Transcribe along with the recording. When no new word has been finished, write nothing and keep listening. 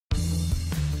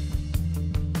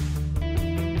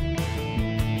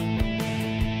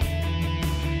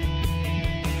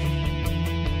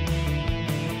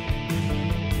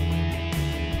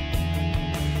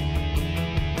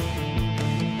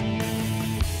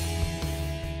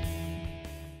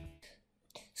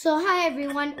So hi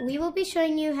everyone, we will be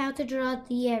showing you how to draw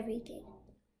the everything.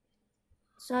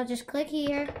 So I'll just click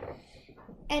here.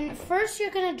 And first you're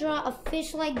going to draw a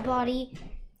fish-like body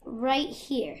right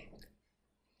here.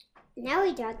 Now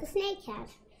we draw the snake head.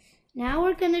 Now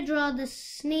we're going to draw the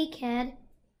snake head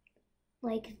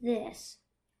like this.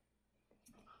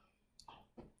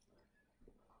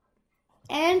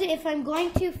 And if I'm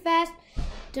going too fast,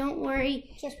 don't worry.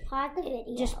 Just pause the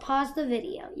video. Just pause the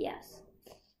video, yes.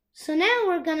 So now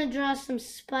we're going to draw some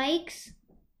spikes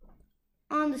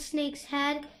on the snake's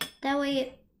head. That way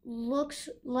it looks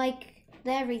like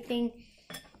everything.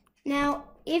 Now,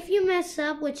 if you mess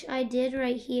up, which I did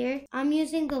right here, I'm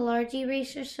using the large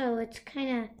eraser, so it's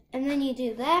kind of, and then you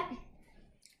do that.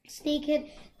 Snake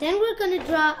head. Then we're going to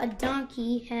draw a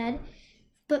donkey head.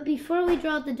 But before we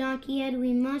draw the donkey head,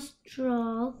 we must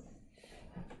draw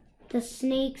the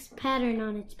snake's pattern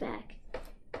on its back.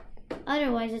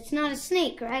 Otherwise, it's not a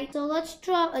snake, right? So let's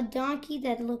draw a donkey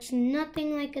that looks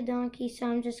nothing like a donkey. So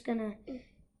I'm just going to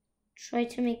try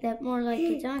to make that more like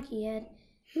a donkey head.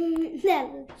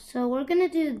 So we're going to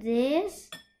do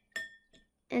this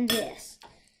and this.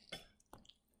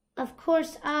 Of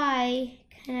course, I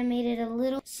kind of made it a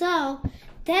little. So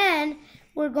then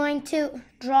we're going to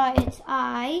draw its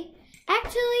eye.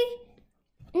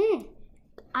 Actually,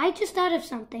 I just thought of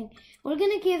something. We're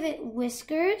going to give it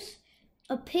whiskers.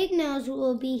 A pig nose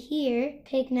will be here.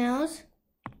 Pig nose.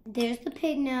 There's the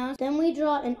pig nose. Then we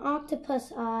draw an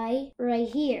octopus eye right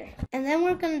here. And then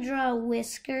we're going to draw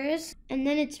whiskers. And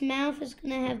then its mouth is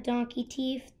going to have donkey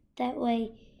teeth. That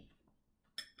way,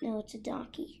 no, it's a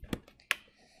donkey.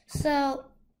 So,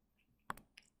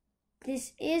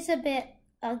 this is a bit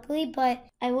ugly, but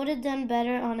I would have done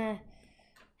better on a,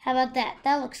 how about that?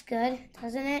 That looks good,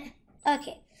 doesn't it?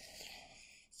 Okay.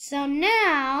 So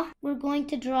now we're going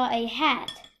to draw a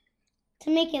hat to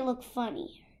make it look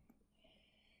funny.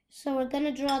 So we're going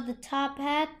to draw the top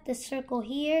hat, the circle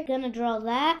here. Going to draw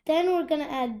that. Then we're going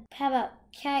to add, how about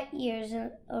cat ears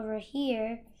over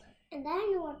here. And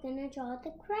then we're going to draw the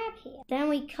crab here. Then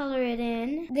we color it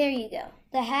in. There you go.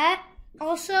 The hat.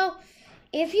 Also,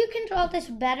 if you can draw this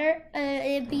better,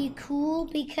 it'd be cool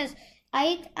because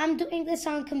I'm doing this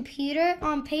on computer.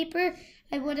 On paper,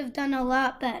 I would have done a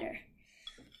lot better.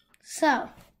 So,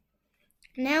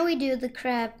 now we do the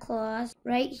crab claws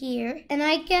right here. And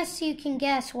I guess you can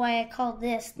guess why I called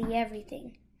this the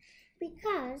everything.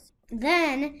 Because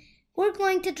then we're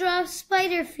going to draw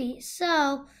spider feet.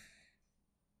 So,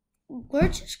 we're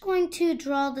just going to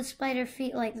draw the spider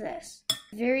feet like this.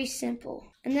 Very simple.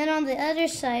 And then on the other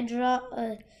side, draw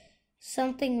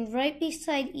something right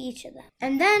beside each of them.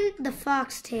 And then the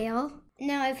foxtail.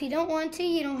 Now, if you don't want to,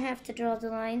 you don't have to draw the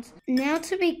lines. Now,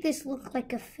 to make this look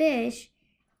like a fish,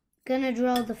 gonna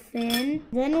draw the fin.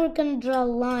 Then we're gonna draw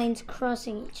lines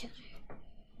crossing each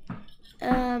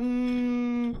other.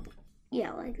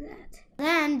 Yeah, like that.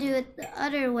 Then do it the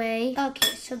other way.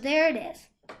 Okay, so there it is.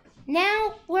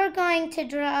 Now, we're going to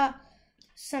draw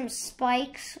some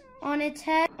spikes on its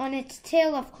head. On its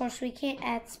tail, of course, we can't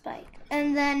add spike.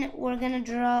 And then we're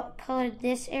gonna color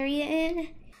this area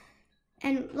in.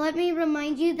 And let me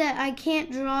remind you that I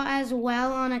can't draw as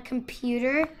well on a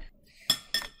computer.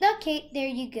 Okay, there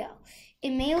you go.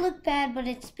 It may look bad, but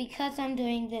it's because I'm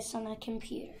doing this on a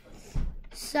computer.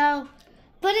 So,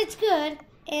 but it's good.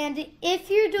 And if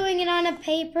you're doing it on a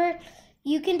paper,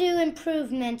 you can do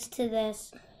improvements to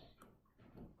this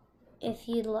if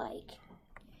you'd like.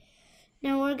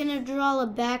 Now we're gonna draw a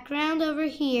background over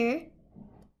here.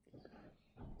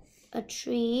 A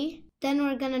tree. Then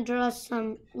we're going to draw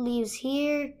some leaves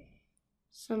here,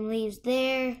 some leaves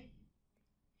there.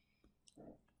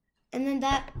 And then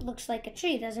that looks like a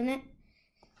tree, doesn't it?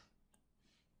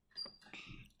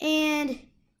 And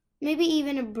maybe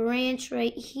even a branch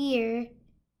right here.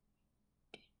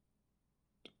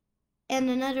 And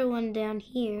another one down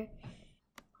here,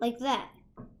 like that.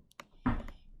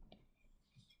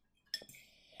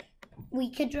 We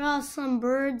could draw some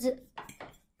birds.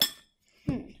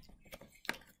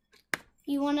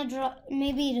 You want to draw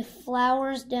maybe the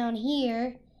flowers down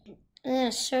here, and then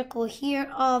a circle here.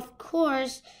 Of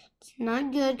course, it's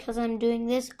not good because I'm doing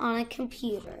this on a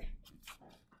computer.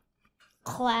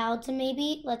 Clouds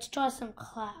maybe. Let's draw some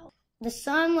clouds. The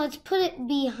sun, let's put it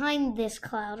behind this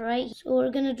cloud, right? So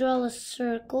we're going to draw a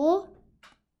circle.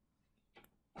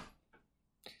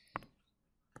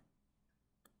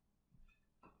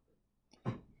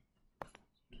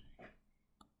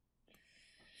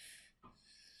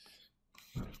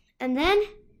 And then,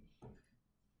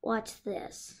 watch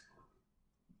this.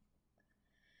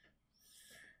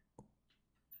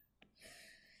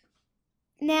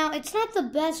 Now, it's not the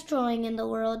best drawing in the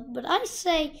world, but I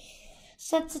say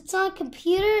Since it's on a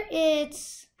computer,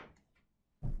 it's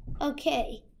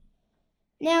okay.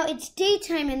 Now, it's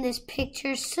daytime in this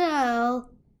picture, so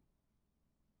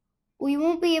we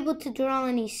won't be able to draw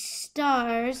any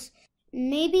stars.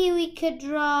 Maybe we could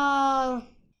draw... I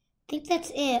think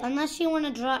that's it. Unless you want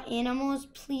to draw animals,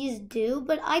 please do.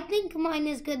 But I think mine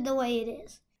is good the way it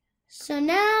is. So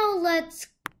now let's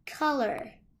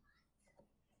color.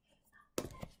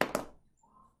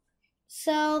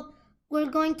 So we're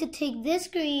going to take this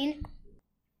green.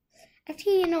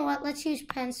 Actually, you know what? Let's use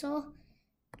pencil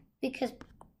because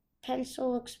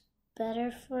pencil looks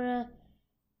better for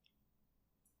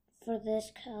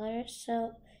this color.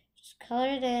 So just color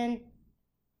it in.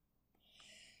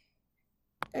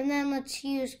 And then let's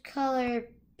use color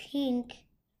pink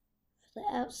for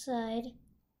the outside.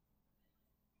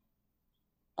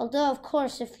 Although, of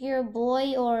course, if you're a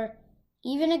boy or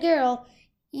even a girl,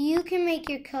 you can make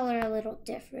your color a little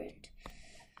different.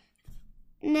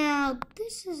 Now,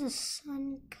 this is a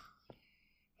sun color.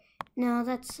 No,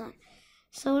 that's sun.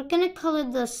 So we're going to color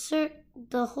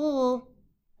the hole.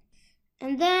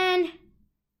 And then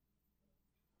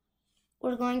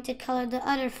we're going to color the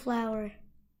other flower.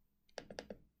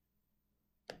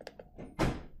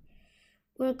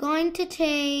 We're going to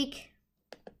take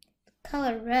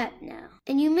color red now.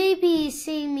 And you may be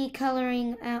seeing me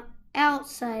coloring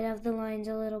outside of the lines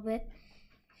a little bit.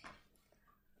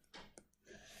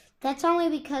 That's only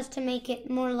because to make it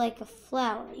more like a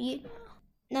flower.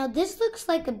 Now this looks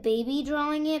like a baby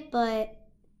drawing it, but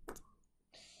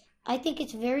I think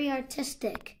it's very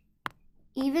artistic.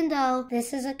 Even though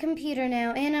this is a computer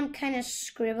now, and I'm kind of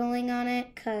scribbling on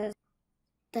it because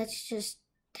that's just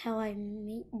how I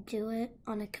do it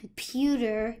on a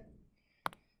computer.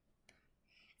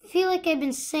 I feel like I've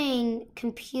been saying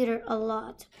computer a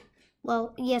lot.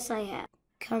 Well, yes, I have.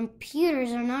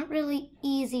 Computers are not really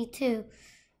easy to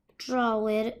draw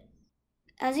with.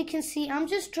 As you can see, I'm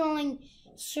just drawing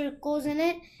circles in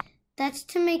it. That's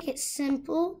to make it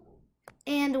simple.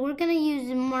 And we're going to use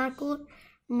a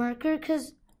marker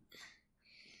because,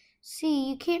 see,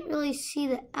 you can't really see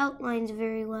the outlines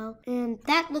very well. And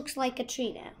that looks like a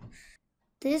tree now.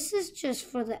 This is just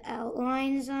for the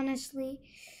outlines, honestly.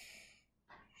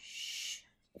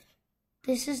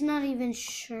 This is not even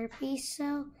Sharpie,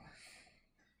 so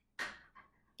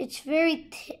it's very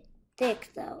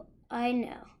thick, though. I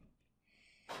know.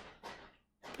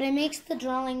 But it makes the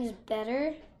drawings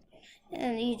better.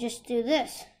 And you just do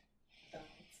this.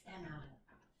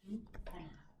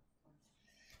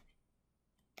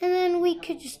 And then we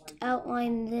could just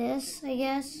outline this, I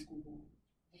guess.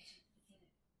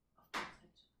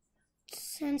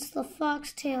 Since the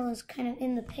foxtail is kind of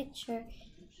in the picture.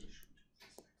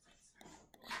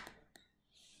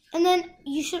 And then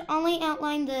you should only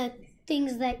outline the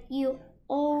things that you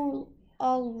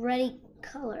already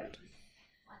colored.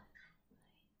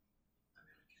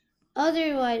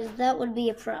 Otherwise, that would be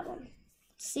a problem.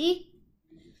 See?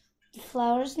 The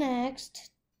flowers next.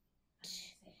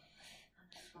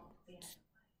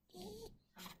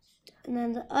 And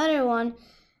then the other one.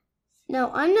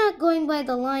 No, I'm not going by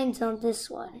the lines on this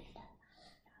one.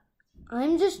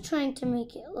 I'm just trying to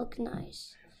make it look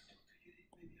nice.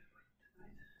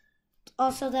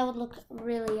 Also, that would look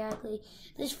really ugly.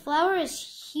 This flower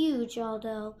is huge,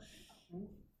 although.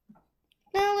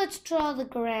 Now let's draw the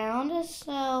ground.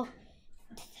 So,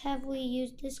 have we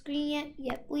used this green yet?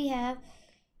 Yep, we have.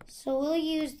 So we'll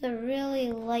use the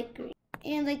really light green.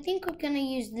 And I think we're going to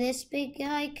use this big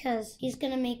guy because he's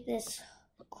going to make this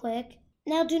quick.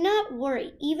 Now, do not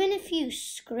worry. Even if you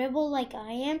scribble like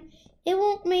I am, it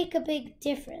won't make a big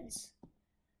difference.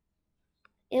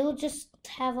 It will just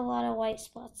have a lot of white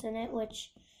spots in it,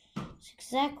 which is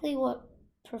exactly what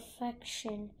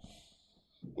perfection.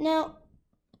 Now,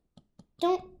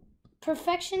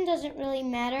 perfection doesn't really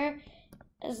matter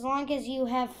as long as you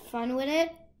have fun with it,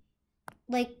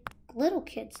 like little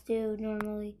kids do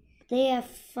normally. They have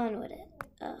fun with it.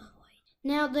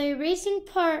 Now, the erasing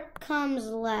part comes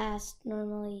last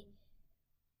normally.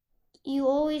 You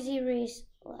always erase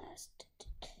last.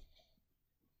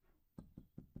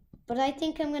 But I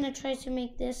think I'm going to try to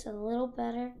make this a little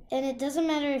better. And it doesn't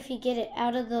matter if you get it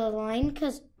out of the line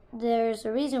because there's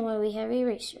a reason why we have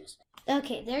erasers.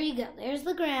 Okay, there you go. There's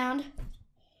the ground.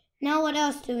 Now what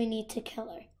else do we need to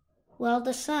color? Well,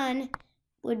 the sun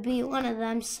would be one of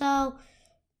them. So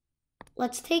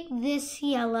let's take this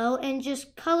yellow and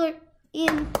just color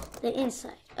in the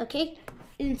inside. Okay?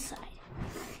 Inside.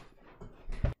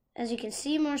 As you can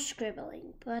see, more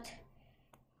scribbling, but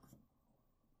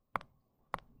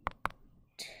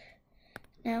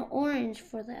now orange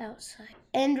for the outside.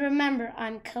 And remember,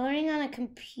 I'm coloring on a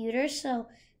computer, so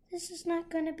this is not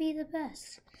going to be the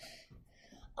best.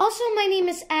 Also, my name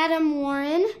is Adam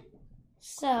Warren.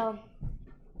 So,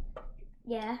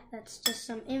 yeah, that's just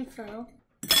some info.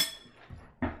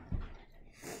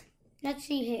 Let's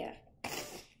see here.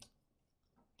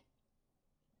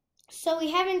 So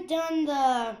we haven't done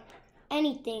the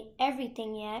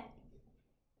everything yet.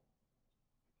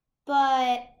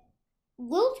 But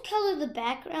we'll color the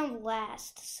background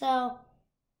last. So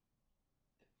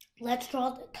let's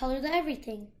color the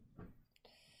everything.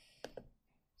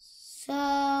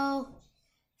 So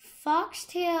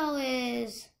Foxtail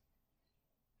is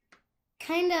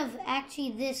kind of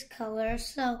actually this color.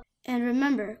 So, and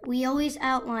remember, we always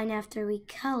outline after we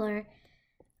color.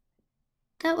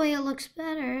 That way it looks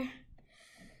better.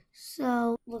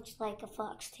 So, looks like a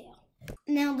foxtail.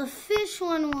 Now the fish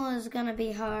one was gonna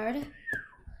be hard,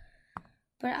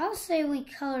 but I'll say we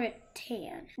color it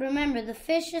tan. Remember, the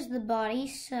fish is the body,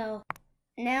 so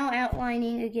now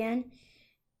outlining again.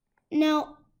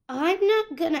 Now, I'm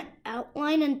not gonna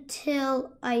outline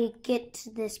until I get to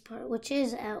this part, which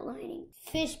is outlining.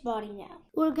 Fish body now.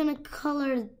 We're gonna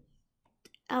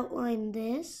outline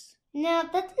this. Now,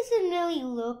 that doesn't really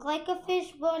look like a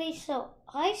fish body, so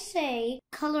I say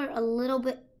color a little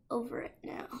bit over it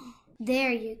now.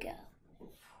 There you go.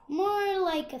 More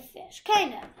like a fish,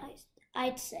 kind of,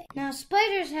 I'd say. Now,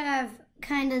 spiders have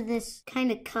kind of this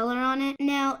kind of color on it.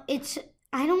 Now,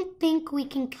 I don't think we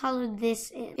can color this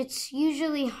in. It's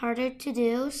usually harder to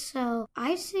do, so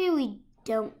I say we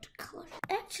don't color.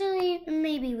 Actually,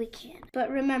 maybe we can. But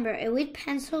remember, with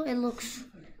pencil, it looks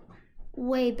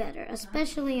way better,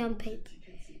 especially on paper.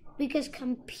 Because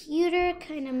computer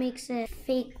kind of makes it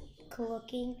fake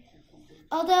looking.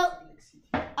 Although,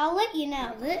 I'll let you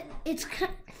know, that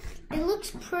it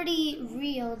looks pretty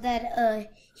real that a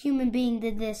human being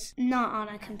did this not on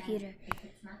a computer.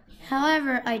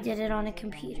 However, I did it on a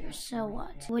computer, so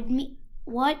what?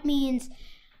 What means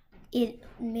it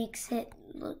makes it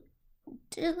look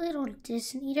a little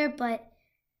neater, but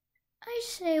I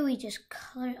say we just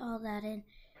color all that in.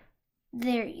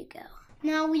 There you go.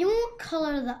 Now, we won't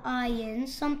color the eye in.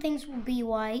 Some things will be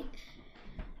white.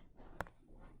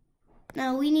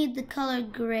 Now, we need the color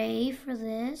gray for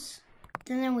this.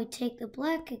 Then we take the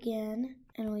black again,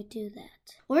 and we do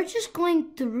that. We're just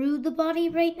going through the body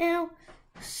right now.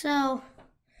 So,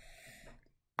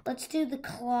 let's do the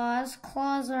claws.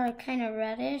 Claws are kind of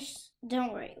reddish.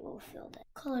 Don't worry, we'll fill that.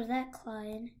 Color that claw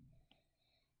in.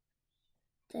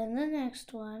 Then the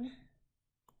next one.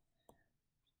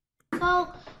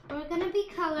 So, we're going to be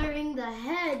coloring the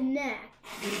head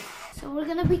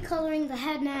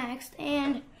next.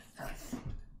 And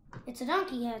it's a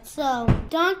donkey head. So,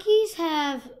 donkeys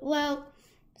have, well,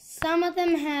 some of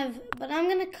them have, but I'm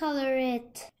going to color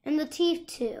it, and the teeth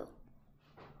too.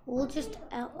 We'll just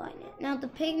outline it. Now, the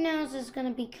pig nose is going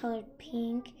to be colored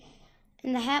pink,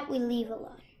 and the hat we leave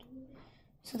alone.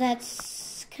 So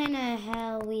that's kind of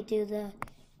how we do the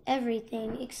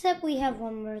everything, except we have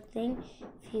one more thing.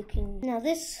 If you can, now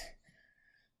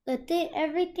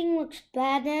everything looks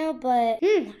bad now, but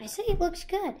I say it looks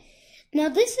good. Now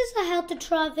this is a how to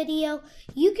draw video.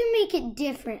 You can make it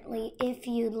differently if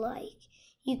you'd like.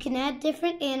 You can add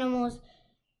different animals,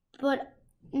 but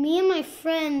me and my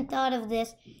friend thought of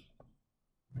this,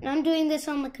 and I'm doing this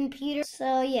on the computer.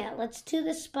 So yeah, let's do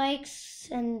the spikes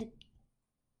and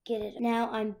get it. Now,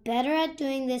 I'm better at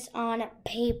doing this on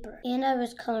paper. And I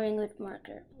was coloring with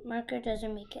marker. Marker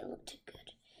doesn't make it look too good.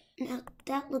 Now,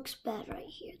 that looks bad right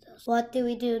here, though. What do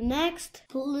we do next?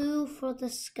 Blue for the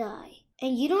sky.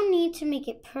 And you don't need to make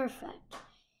it perfect.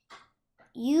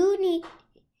 The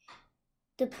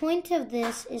point of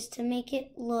this is to make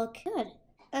it look good.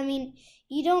 I mean,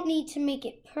 you don't need to make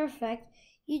it perfect.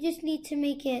 You just need to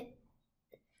make it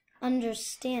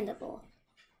understandable,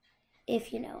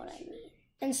 if you know what I mean.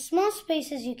 And small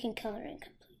spaces you can color in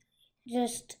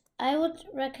completely. I would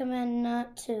recommend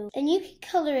not to. And you can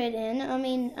color it in. I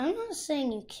mean, I'm not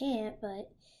saying you can't, but it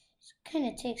kind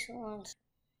of takes a long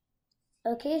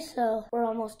time. Okay, so we're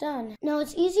almost done. Now,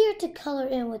 it's easier to color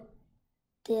in with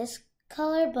this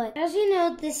color, but as you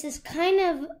know, this is kind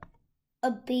of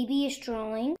a babyish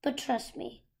drawing. But trust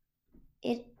me,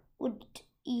 if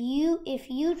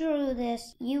you drew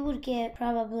this, you would get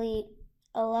probably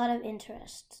a lot of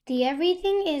interest. The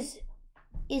everything is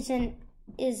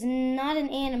not an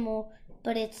animal,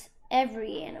 but it's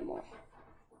every animal.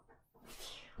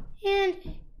 And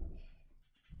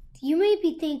you may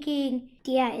be thinking,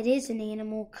 yeah, it is an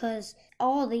animal because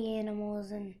all the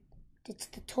animals, and it's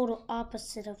the total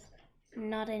opposite of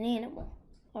not an animal,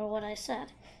 or what I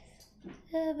said.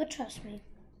 But trust me.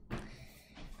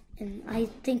 And I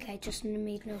think I just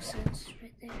made no sense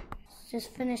right there.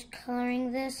 just finish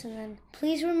coloring this, and then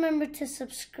please remember to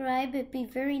subscribe. It'd be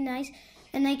very nice,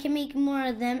 and I can make more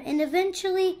of them, and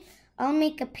eventually I'll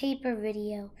make a paper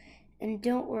video, and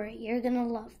don't worry, you're gonna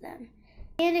love them.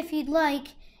 And if you'd like,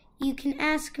 you can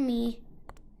ask me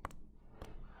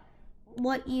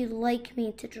what you'd like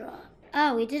me to draw.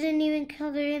 Oh, we didn't even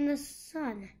color in the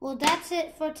sun. Well, that's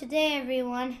it for today,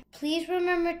 everyone. Please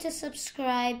remember to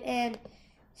subscribe, and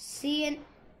see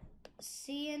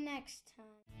you next time.